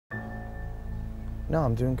No,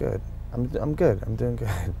 I'm doing good. I'm good. I'm doing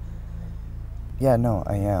good. Yeah, no,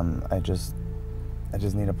 I am. I just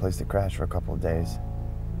need a place to crash for a couple of days.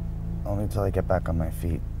 Only until I get back on my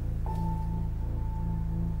feet.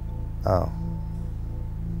 Oh.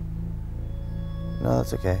 No,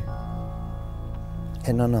 that's okay.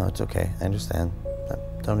 Hey, no, it's okay. I understand.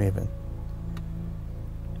 Don't even.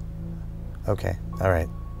 Okay, all right.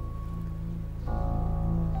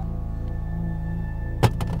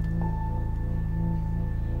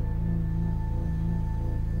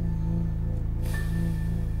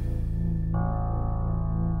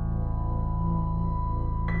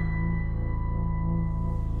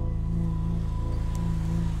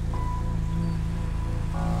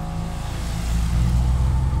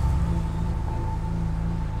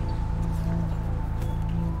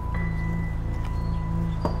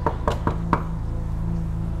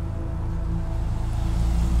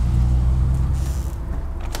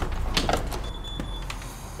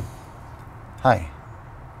 Hi.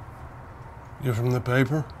 You're from the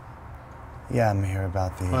paper? Yeah, I'm here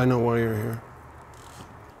about the... I know why you're here.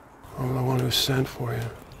 I'm the one who sent for you.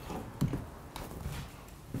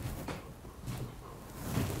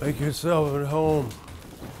 Make yourself at home.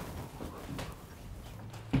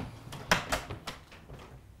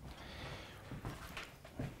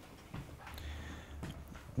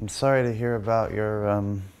 I'm sorry to hear about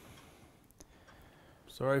your,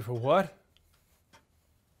 Sorry for what?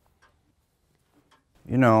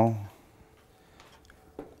 you know,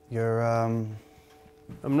 your, I'm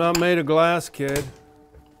not made of glass, kid.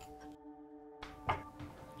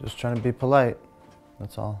 just trying to be polite,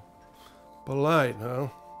 that's all. Polite, huh?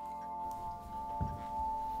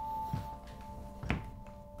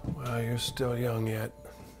 Well, you're still young yet.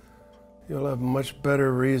 You'll have much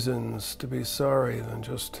better reasons to be sorry than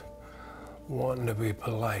just wanting to be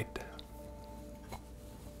polite.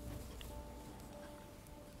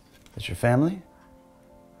 Is your family?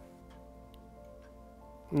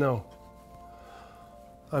 No.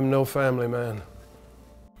 I'm no family man.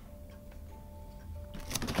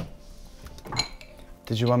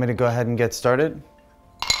 Did you want me to go ahead and get started?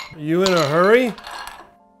 Are you in a hurry?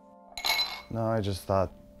 No, I just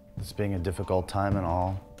thought this being a difficult time and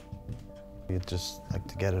all, you'd just like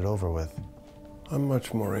to get it over with. I'm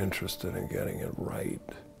much more interested in getting it right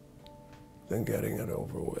than getting it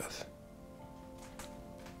over with.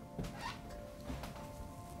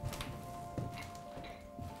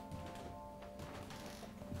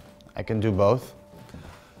 I can do both.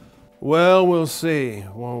 Well, we'll see,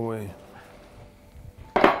 won't we?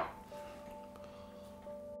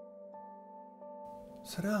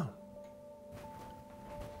 Sit down.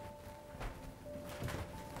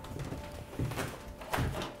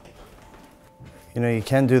 You know, you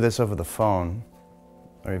can do this over the phone,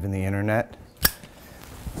 or even the internet.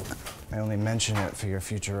 I only mention it for your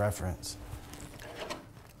future reference.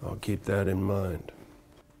 I'll keep that in mind.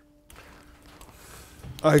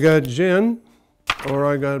 I got gin, or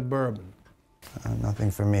I got bourbon.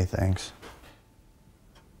 Nothing for me, thanks.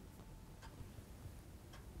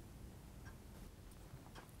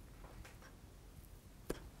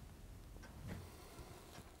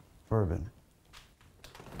 Bourbon.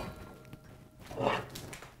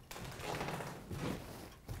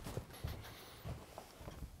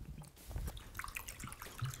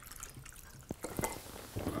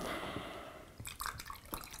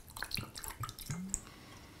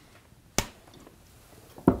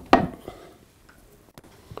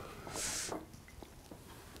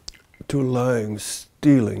 To lying,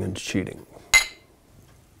 stealing, and cheating.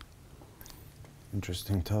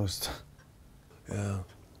 Interesting toast. Yeah.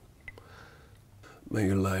 May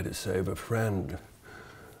you lie to save a friend.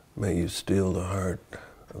 May you steal the heart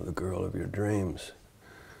of the girl of your dreams.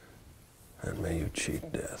 And may you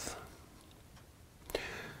cheat death.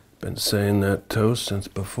 Been saying that toast since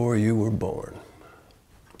before you were born.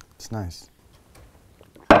 It's nice.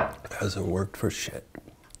 Hasn't worked for shit.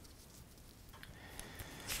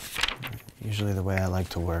 Usually the way I like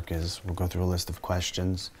to work is we'll go through a list of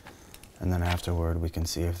questions, and then afterward we can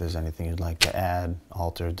see if there's anything you'd like to add,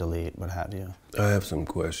 alter, delete, what have you. I have some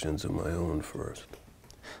questions of my own first.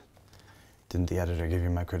 Didn't the editor give you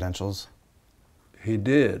my credentials? He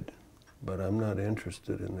did, but I'm not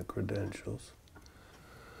interested in the credentials.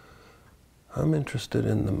 I'm interested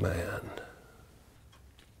in the man.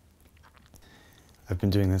 I've been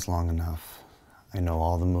doing this long enough. I know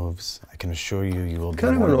all the moves. I can assure you, you will be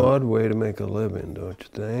Kind of one an them. odd way to make a living, don't you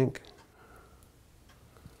think?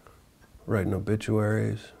 Writing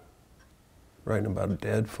obituaries, writing about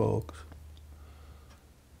dead folks.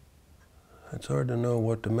 It's hard to know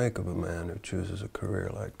what to make of a man who chooses a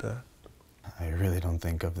career like that. I really don't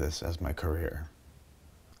think of this as my career.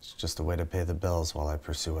 It's just a way to pay the bills while I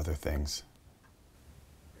pursue other things.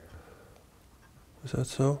 Is that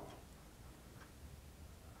so?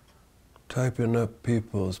 Typing up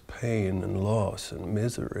people's pain and loss and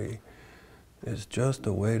misery is just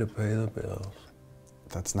a way to pay the bills.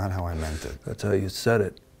 That's not how I meant it. That's how you said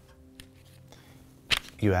it.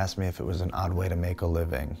 You asked me if it was an odd way to make a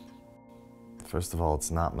living. First of all, it's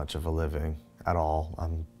not much of a living at all.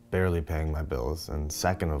 I'm barely paying my bills. And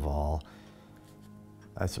second of all,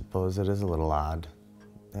 I suppose it is a little odd.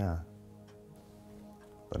 Yeah.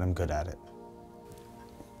 But I'm good at it.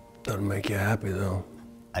 Doesn't make you happy, though.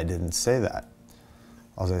 I didn't say that.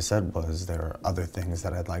 All I said was there are other things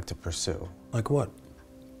that I'd like to pursue. Like what?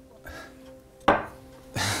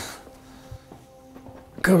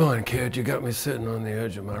 Come on, kid. You got me sitting on the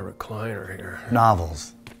edge of my recliner here.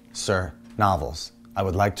 Novels, sir. Novels. I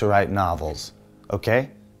would like to write novels.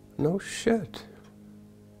 Okay? No shit.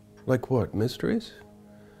 Like what? Mysteries?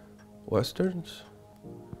 Westerns?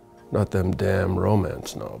 Not them damn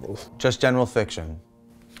romance novels. Just general fiction.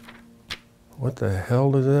 What the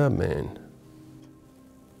hell does that mean?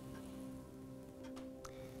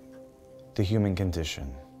 The human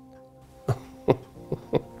condition.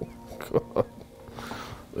 God.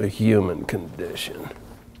 The human condition.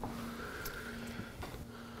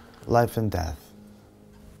 Life and death.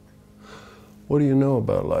 What do you know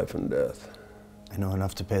about life and death? I know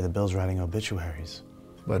enough to pay the bills writing obituaries.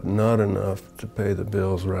 But not enough to pay the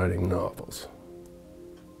bills writing novels.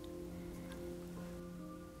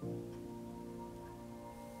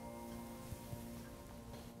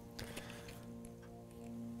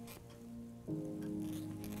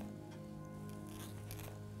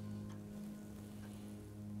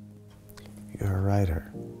 You're a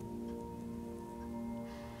writer.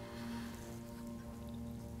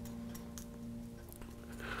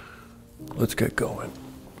 Let's get going.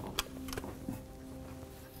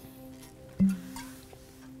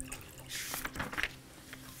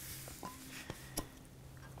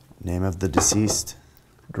 Name of the deceased?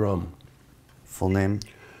 Drum. Full name?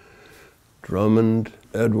 Drummond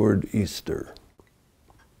Edward Easter.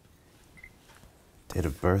 Date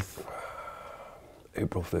of birth?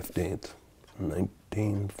 April 15th,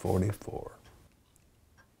 1944.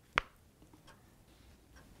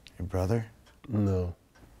 Your brother? No.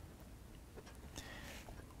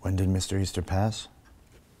 When did Mr. Easter pass?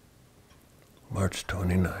 March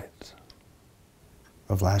 29th.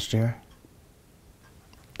 Of last year?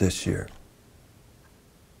 This year.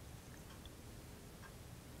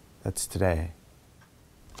 That's today.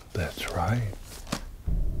 That's right.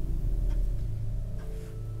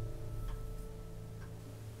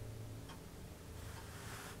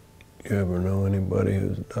 You ever know anybody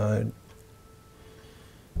who's died?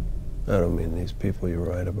 I don't mean these people you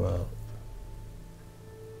write about.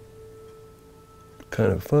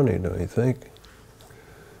 Kind of funny, don't you think?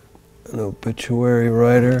 An obituary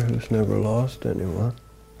writer who's never lost anyone.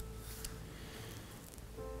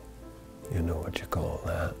 You know what you call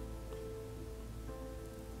that?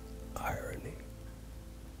 Irony.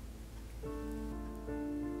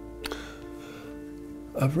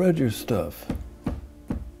 I've read your stuff.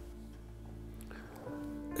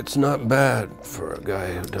 It's not bad for a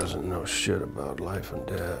guy who doesn't know shit about life and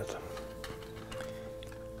death.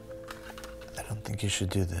 I don't think you should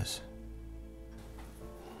do this.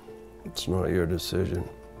 It's not your decision.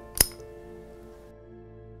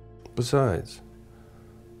 Besides,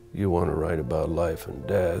 you want to write about life and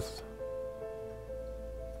death,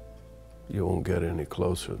 you won't get any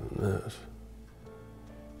closer than this.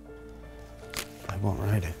 I won't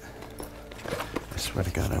write it. I swear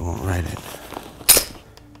to God, I won't write it.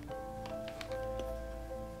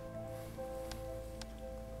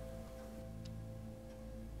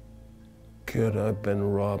 Kid, I've been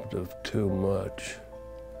robbed of too much.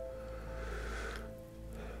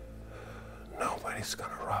 Nobody's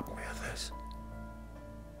gonna rob me of this.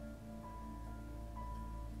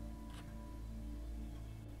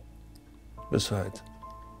 Besides,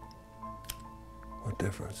 what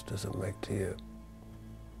difference does it make to you?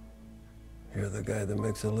 You're the guy that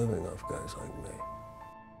makes a living off guys like me.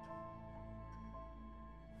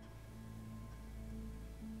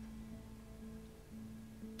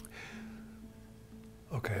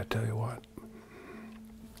 Okay, I tell you what.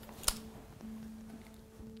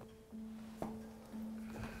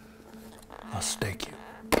 I'll stake you.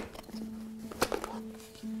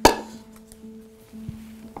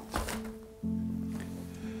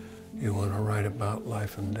 You want to write about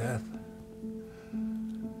life and death?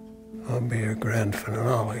 I'll be your grand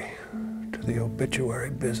finale to the obituary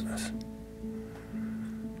business.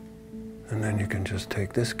 And then you can just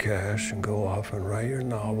take this cash and go off and write your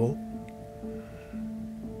novel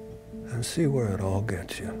and see where it all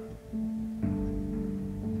gets you.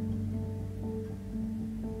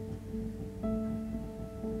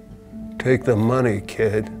 Take the money,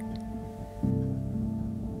 kid.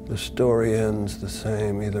 The story ends the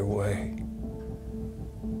same either way.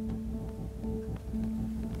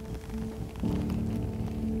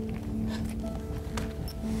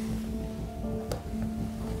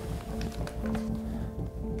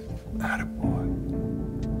 Attaboy.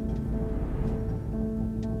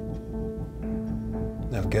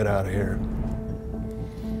 Now get out of here.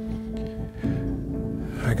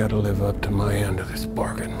 I gotta live up to my end of this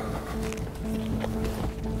bargain.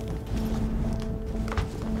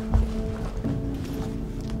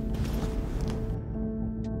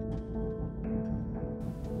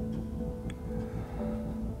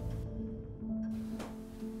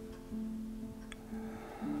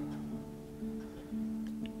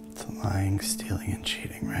 Lying, stealing, and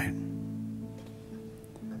cheating, right?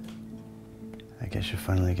 I guess you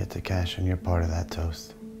finally get to cash in your part of that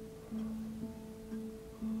toast.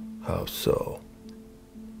 How so?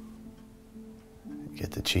 You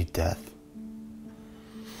get to cheat death.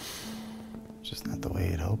 Just not the way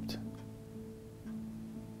you'd hoped.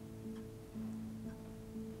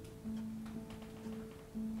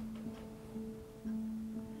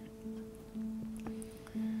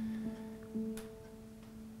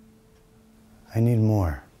 I need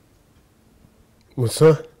more. What's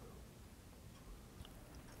that?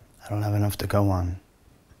 I don't have enough to go on.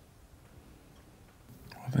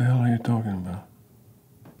 What the hell are you talking about?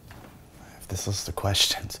 I have this list of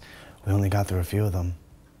questions. We only got through a few of them.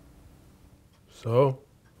 So?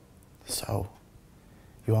 So,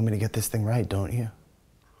 you want me to get this thing right, don't you?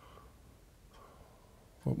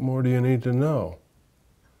 What more do you need to know?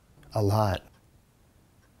 A lot.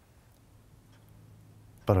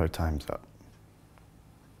 But our time's up.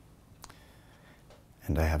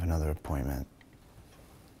 And I have another appointment.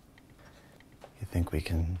 You think we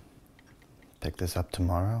can pick this up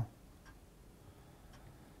tomorrow?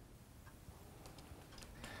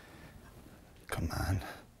 Come on.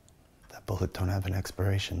 That bullet don't have an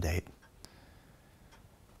expiration date.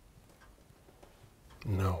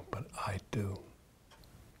 No, but I do.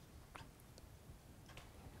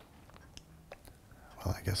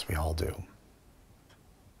 Well, I guess we all do.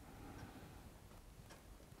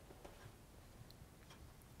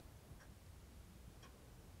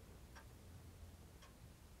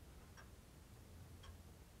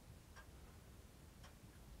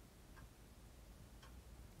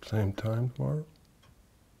 Same time tomorrow?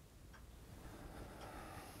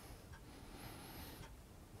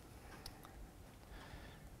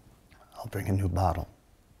 I'll bring a new bottle.